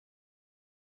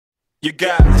You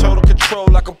got total control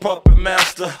like a puppet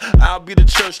master. I'll be the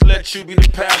church, let you be the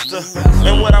pastor.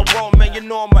 And what I want, man, you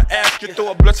know I'ma ask you. Throw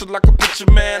a blessing like a pitcher,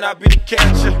 man, I'll be the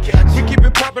catcher. We keep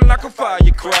it poppin' like a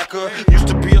firecracker. Used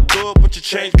to be a thug, but you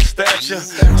changed my stature.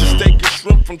 Just steak and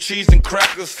shrimp from cheese and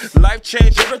crackers. Life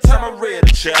changed every time I read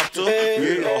a chapter.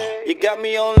 Yeah. You got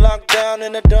me on lockdown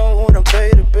and I don't wanna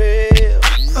pay the bill.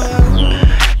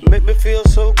 Make me feel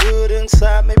so good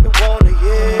inside, make me wanna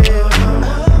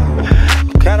yell.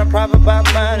 Kinda private by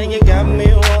mine and you got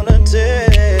me wanna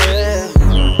tell.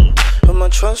 I'ma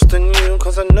trust in you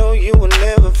cause I know you will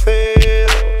never fail.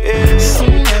 Yeah.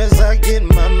 Soon as I get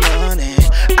my money,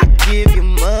 I give you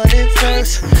money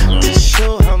first. To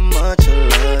show how much I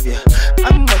love you,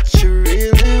 how much you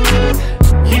really worth.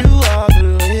 You are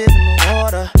the living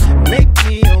water, make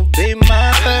me obey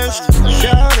my thirst.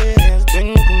 Shawty has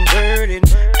been converted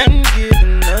and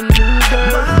given a new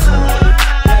birth.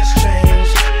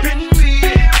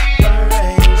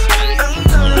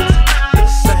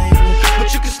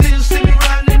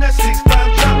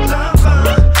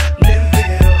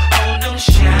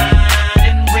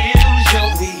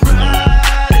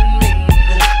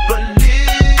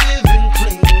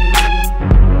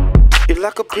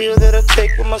 Like a pill that I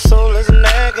take when my soul is in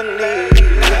agony.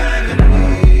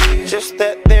 Just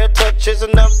that their touch is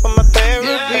enough for my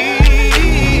therapy.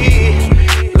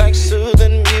 Like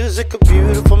soothing music, a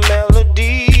beautiful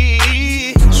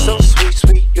melody. So sweet,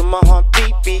 sweet, you're my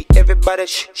heartbeat, beat. Everybody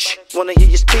shh, wanna hear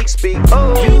you speak, speak.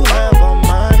 Oh, you have all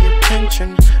my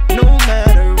attention, no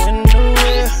matter when or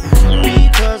where.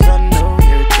 Because I know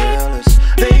you're jealous,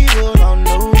 they will all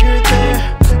know you're there.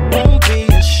 Won't be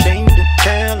ashamed to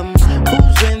tell them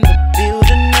who's in the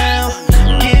building now.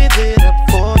 Give it up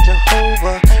for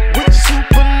Jehovah with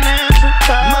supernatural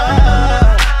power. My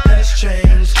life has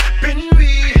changed, been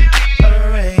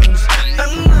rearranged.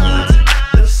 I'm not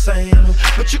the same,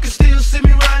 but you can still see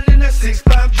me riding in that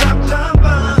 6'5" drop top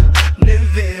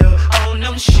Bonneville on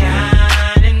them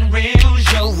shining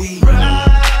rims. Yo, we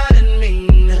riding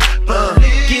mean, but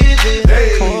give it up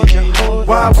for Jehovah.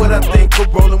 Why would I think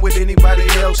of rolling with anybody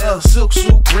else? Silk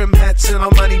suit, rim hats, and a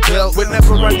money belt.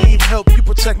 Whenever I need help, you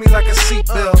protect me like a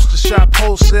seatbelt. Used to shop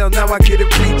wholesale, now I get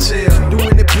it retail.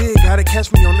 Doing it big, gotta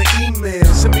catch me on the email.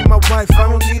 Send me my wife, I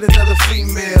don't need another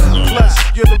female. Plus,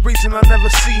 you're the reason I never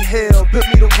see hell. Built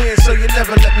me to win, so you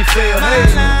never let me fail.